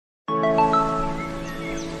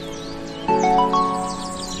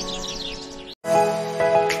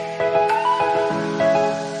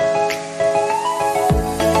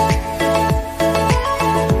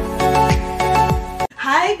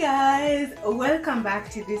welcome back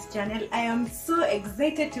to this channel. I am so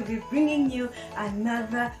excited to be bringing you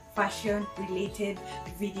another fashion related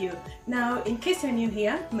video. Now, in case you're new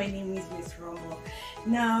here, my name is Miss Rombo.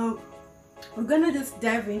 Now we're gonna just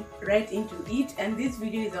dive right into it, and this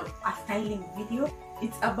video is a styling video.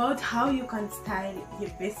 It's about how you can style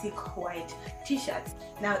your basic white t-shirts.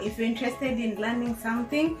 Now if you're interested in learning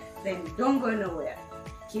something, then don't go nowhere,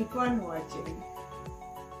 keep on watching.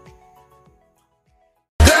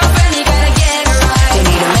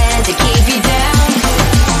 To keep you down.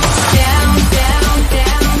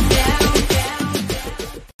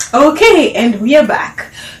 Okay, and we are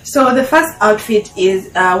back. So the first outfit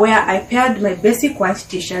is where I paired my basic white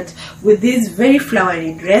t-shirt with this very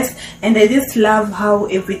flowery dress, and I just love how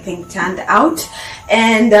everything turned out.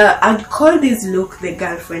 And I'd call this look the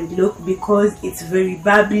girlfriend look because it's very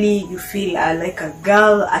bubbly. You feel like a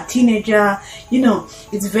girl, a teenager, you know.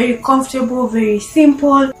 It's very comfortable, very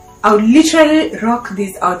simple. I would literally rock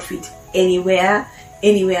this outfit anywhere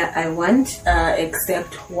I want,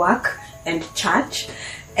 except work and church.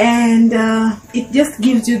 And it just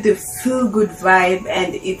gives you the feel good vibe,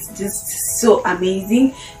 and it's just so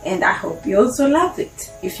amazing, and I hope you also love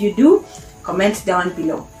it. If you do, comment down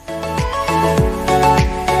below.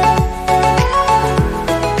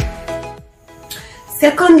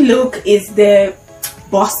 Second look is the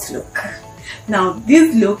boss look. Now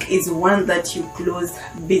this look is one that you close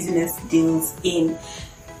business deals in.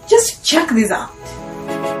 Just check this out.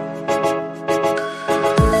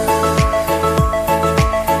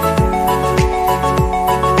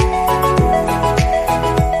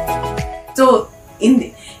 So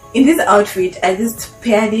in this outfit, I just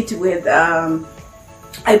paired it with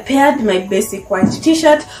I paired my basic white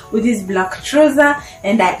t-shirt with this black trouser,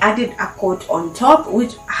 and I added a coat on top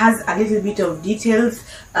which has a little bit of details,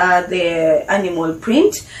 the animal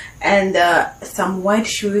print, and some white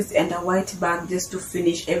shoes and a white bag just to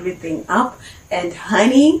finish everything up. And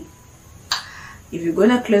honey, if you're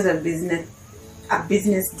gonna close a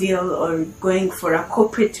business deal or going for a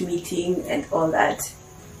corporate meeting and all that,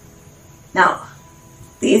 now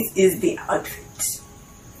this is the outfit.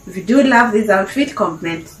 If you do love this outfit,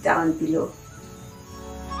 comment down below.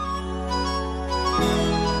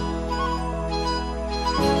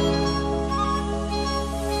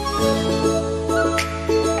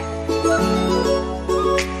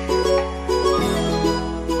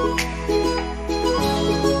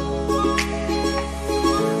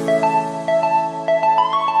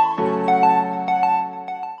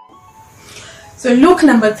 So look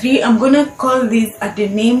number 3, I'm gonna call this a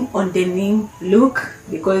denim on denim look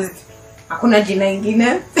because hakuna jina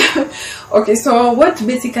ingine. Okay, so what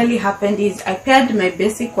basically happened is I paired my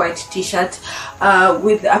basic white t-shirt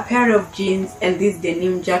with a pair of jeans and this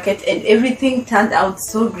denim jacket, and everything turned out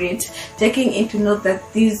so great, taking into note that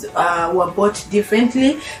these were bought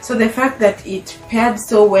differently. So the fact that it paired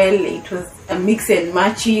so well, it was a mix and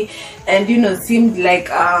matchy, and you know, seemed like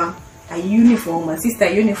a uniform, a sister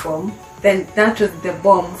uniform, then that was the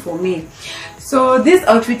bomb for me. So this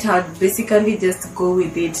outfit, I would basically just go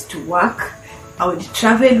with it to work. I would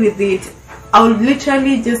travel with it. I would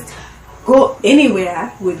literally just go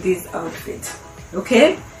anywhere with this outfit.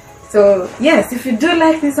 Okay, so yes, if you do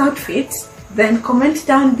like this outfit, then comment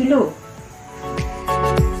down below.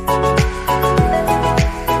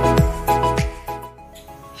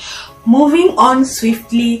 Moving on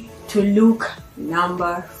swiftly to look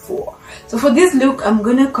number 4. So for this look, I'm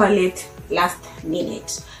gonna call it last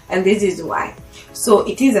minute, and this is why. So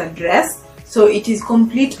it is a dress, so it is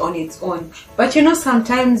complete on its own, but you know,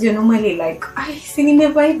 sometimes you're normally like, I si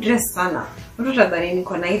nimevai dress sana,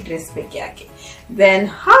 dress peke yake. Then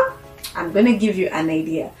I'm gonna give you an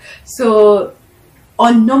idea. So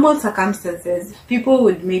on normal circumstances, people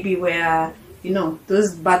would maybe wear, you know,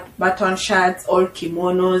 those button shirts or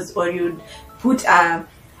kimonos, or you'd put a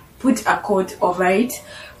coat over it.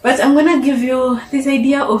 But I'm gonna give you this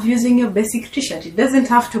idea of using your basic t-shirt. It doesn't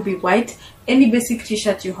have to be white. Any basic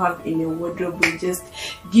t-shirt you have in your wardrobe will just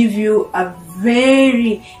give you a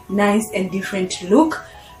very nice and different look.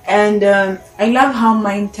 And I love how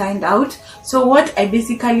mine turned out. So what I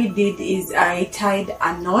basically did is I tied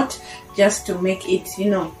a knot just to make it, you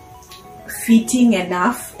know, fitting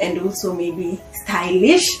enough and also maybe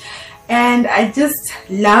stylish. And I just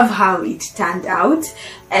love how it turned out.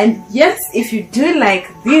 And yes, if you do like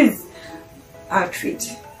this outfit,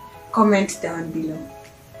 comment down below.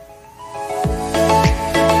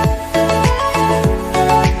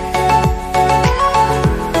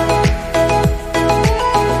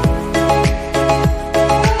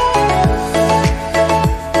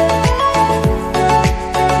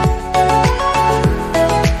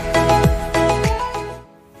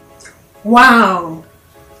 Wow,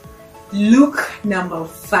 look number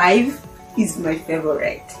 5 is my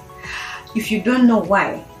favorite. If you don't know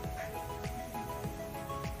why,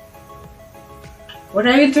 what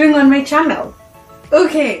are you doing on my channel?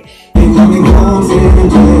 Okay.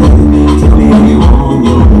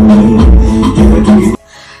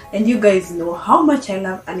 And you guys know how much I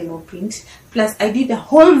love animal print. Plus I did a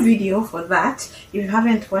whole video for that. If you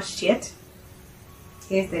haven't watched yet,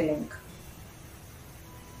 here's the link.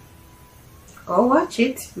 Go watch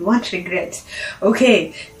it, you won't regret.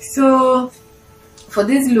 Okay, so for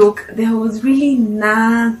this look, there was really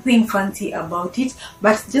nothing fancy about it,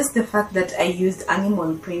 but just the fact that I used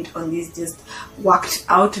animal print on this just worked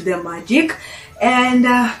out the magic. And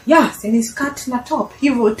yeah, sini skirt na top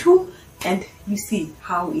hivyo tu, and you see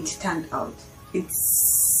how it turned out.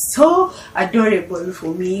 It's so adorable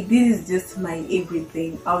for me. This is just my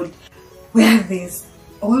everything. I would wear this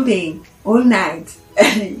all day, all night,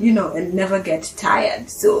 you know, and never get tired.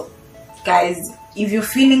 So guys, if you're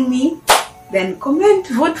feeling me, then comment,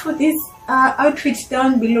 vote for this outfit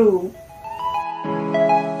down below.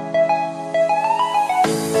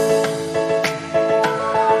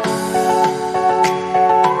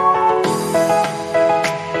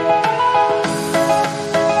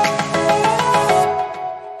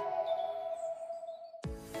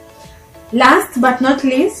 Last but not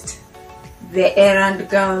least, the errand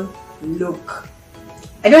girl look.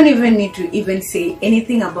 I don't even need to even say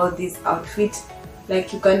anything about this outfit.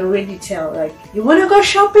 Like, you can already tell, like, you want to go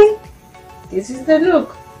shopping? This is the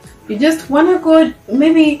look. You just want to go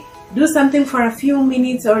maybe do something for a few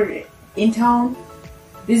minutes or in town?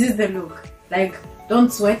 This is the look. Like,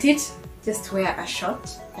 don't sweat it. Just wear a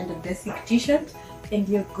short and a basic t-shirt and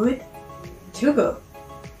you're good to go.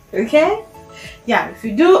 Okay? Yeah, if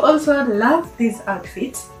you do also love this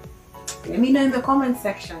outfit, let me know in the comment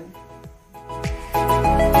section.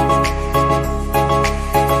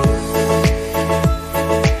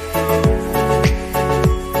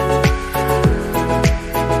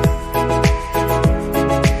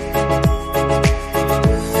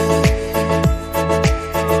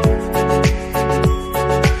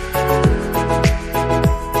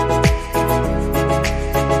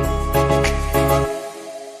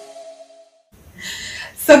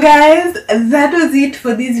 So guys, that was it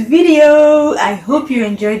for this video. I hope you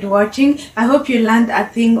enjoyed watching. I hope you learned a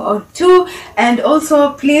thing or two, and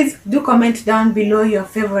also please do comment down below your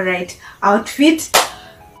favorite outfit.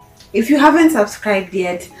 If you haven't subscribed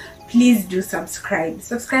yet, please do subscribe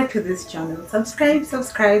to this channel. Subscribe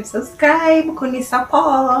kuni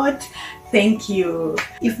support. Thank you.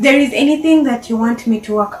 If there is anything that you want me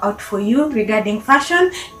to work out for you regarding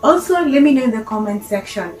fashion, also let me know in the comment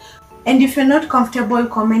section. And if you're not comfortable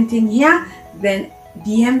commenting here, then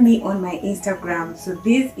DM me on my Instagram. So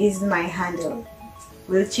this is my handle.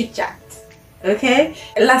 We'll chit chat. Okay?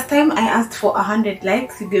 Last time I asked for 100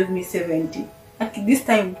 likes, you gave me 70. Okay, this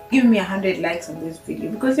time give me 100 likes on this video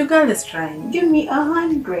because your girl is trying. Give me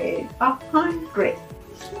 100.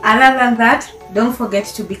 Other than that, don't forget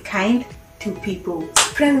to be kind to people.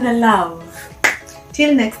 Spread the love.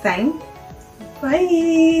 Till next time.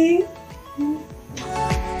 Bye.